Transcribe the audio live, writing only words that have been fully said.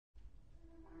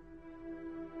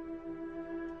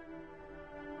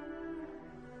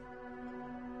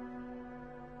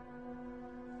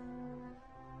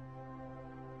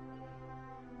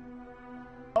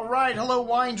right, hello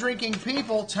wine drinking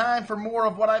people. Time for more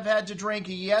of what I've had to drink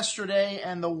yesterday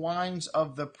and the wines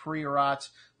of the Priorat,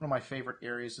 one of my favorite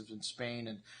areas in Spain.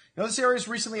 And this area is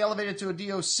recently elevated to a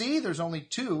DOC. There's only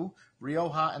two,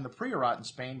 Rioja and the Priorat in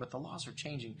Spain, but the laws are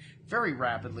changing very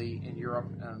rapidly in Europe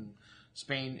and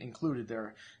Spain included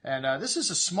there. And this is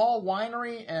a small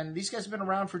winery, and these guys have been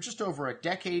around for just over a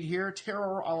decade here.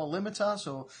 Terroir a la limita,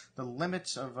 so the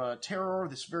limits of Terroir,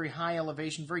 this very high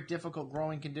elevation, very difficult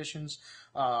growing conditions,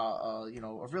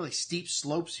 really steep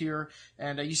slopes here.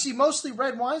 And you see mostly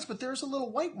red wines, but there's a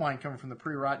little white wine coming from the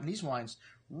Priorat, and these wines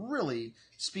really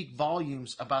speak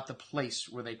volumes about the place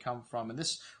where they come from. And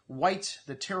this white,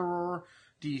 the Terroir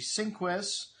de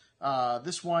Cinques,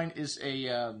 this wine is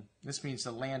this means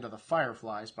the land of the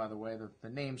fireflies, by the way. The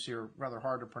names here are rather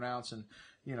hard to pronounce, and,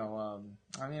 they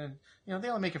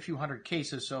only make a few hundred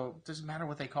cases, so it doesn't matter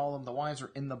what they call them. The wines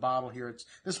are in the bottle here.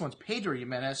 This one's Pedro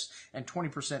Jimenez and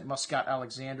 20% Muscat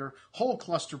Alexander, whole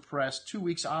cluster press, 2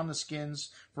 weeks on the skins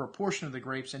for a portion of the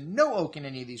grapes, and no oak in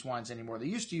any of these wines anymore. They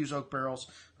used to use oak barrels,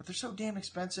 but they're so damn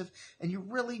expensive, and you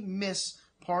really miss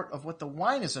part of what the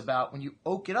wine is about when you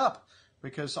oak it up,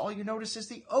 because all you notice is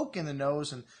the oak in the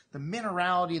nose, and the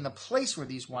minerality and the place where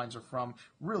these wines are from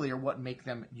really are what make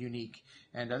them unique.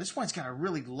 And this wine's got a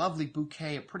really lovely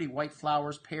bouquet of pretty white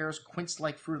flowers, pears,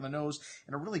 quince-like fruit in the nose,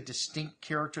 and a really distinct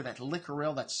character, that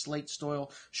licorelle, that slate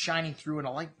soil shining through, and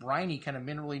a light briny kind of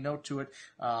minerally note to it.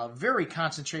 Very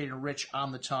concentrated and rich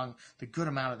on the tongue. The good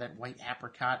amount of that white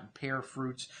apricot and pear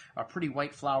fruits, pretty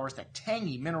white flowers, that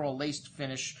tangy mineral-laced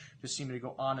finish just seeming to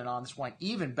go on and on. This wine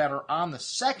even better on the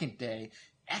second day.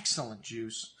 Excellent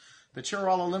juice. The Terroir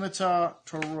a la limita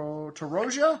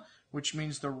Torroja, which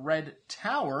means the red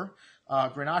tower.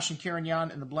 Grenache and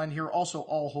Carignan in the blend here, also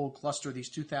all whole cluster, these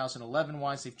 2011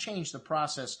 wines. They've changed the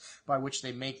process by which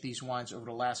they make these wines over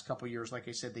the last couple of years. Like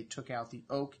I said, they took out the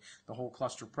oak, the whole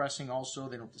cluster pressing also.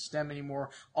 They don't have the stem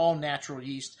anymore. All natural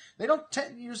yeast. They don't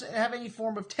have any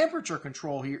form of temperature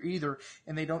control here either,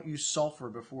 and they don't use sulfur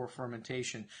before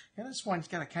fermentation. And this wine's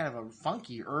got a kind of a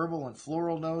funky herbal and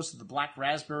floral nose, the black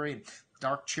raspberry and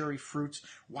dark cherry fruits,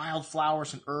 wild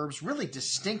flowers and herbs, really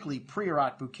distinctly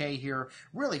Priorat bouquet here,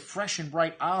 really fresh and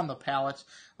bright on the palate.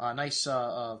 Nice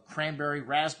cranberry,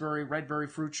 raspberry, red berry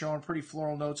fruit showing, pretty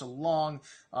floral notes, a long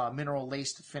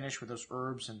mineral-laced finish with those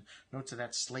herbs and notes of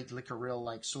that slate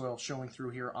licorelle-like soil showing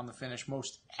through here on the finish.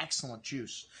 Most excellent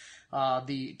juice.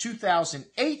 The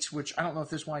 2008, which I don't know if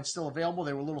this wine's still available.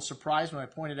 They were a little surprised when I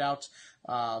pointed out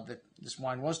that this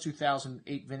wine was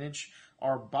 2008 vintage.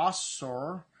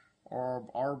 Arbossar,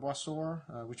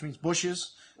 which means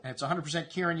bushes, and it's 100%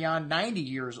 Carignan, 90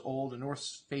 years old, a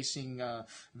north-facing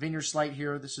vineyard site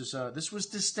here. This was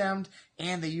destemmed,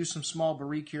 and they used some small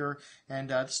barrique here, and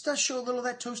this does show a little of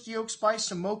that toasty oak spice,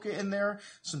 some mocha in there,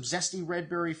 some zesty red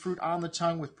berry fruit on the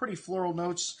tongue with pretty floral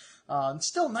notes. And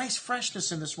still nice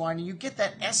freshness in this wine, and you get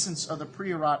that essence of the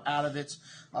Priorat out of it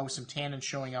with some tannin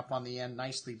showing up on the end.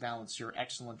 Nicely balanced here.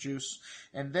 Excellent juice.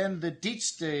 And then the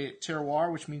Dites de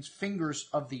Terroir, which means fingers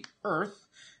of the earth.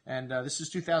 And this is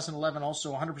 2011,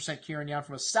 also 100% Carignan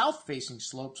from a south-facing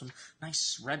slope. Some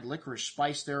nice red licorice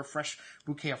spice there, fresh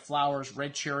bouquet of flowers,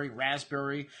 red cherry,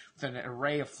 raspberry, with an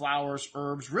array of flowers,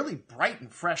 herbs, really bright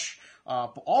and fresh.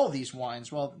 All of these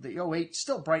wines, well, the 08,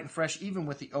 still bright and fresh, even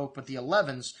with the oak, but the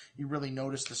 11s, you really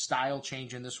notice the style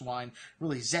change in this wine.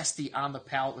 Really zesty on the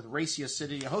palate with racy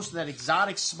acidity, a host of that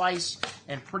exotic spice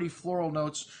and pretty floral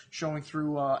notes showing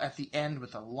through at the end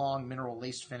with a long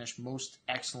mineral-laced finish. Most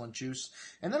excellent juice.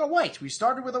 And then a white. We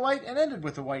started with a white and ended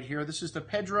with a white here. This is the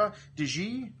Pedro de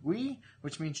Gui,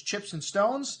 which means chips and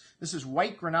stones. This is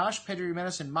white Grenache, Pedro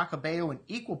Jimenez, and Macabeo in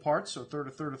equal parts, so a third,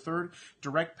 a third, a third.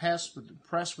 Direct press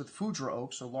with Foudre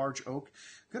oak, so large oak.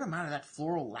 Good amount of that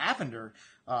floral lavender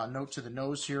note to the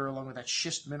nose here, along with that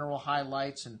schist mineral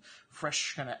highlights and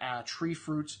fresh kind of tree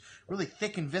fruits. Really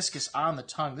thick and viscous on the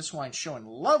tongue. This wine's showing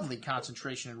lovely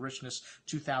concentration and richness.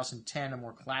 2010, a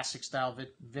more classic style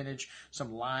vintage.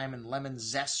 Some lime and lemon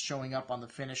zest showing up on the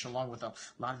finish, along with a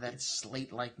lot of that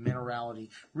slate-like minerality.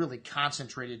 Really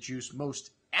concentrated juice.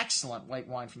 Most excellent white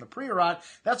wine from the Priorat.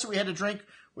 That's what we had to drink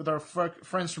with our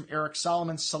friends from Eric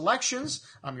Solomon's Selections.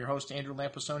 I'm your host, Andrew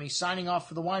Lamposoni, signing off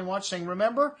for the Wine Watch, saying,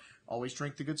 remember, always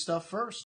drink the good stuff first.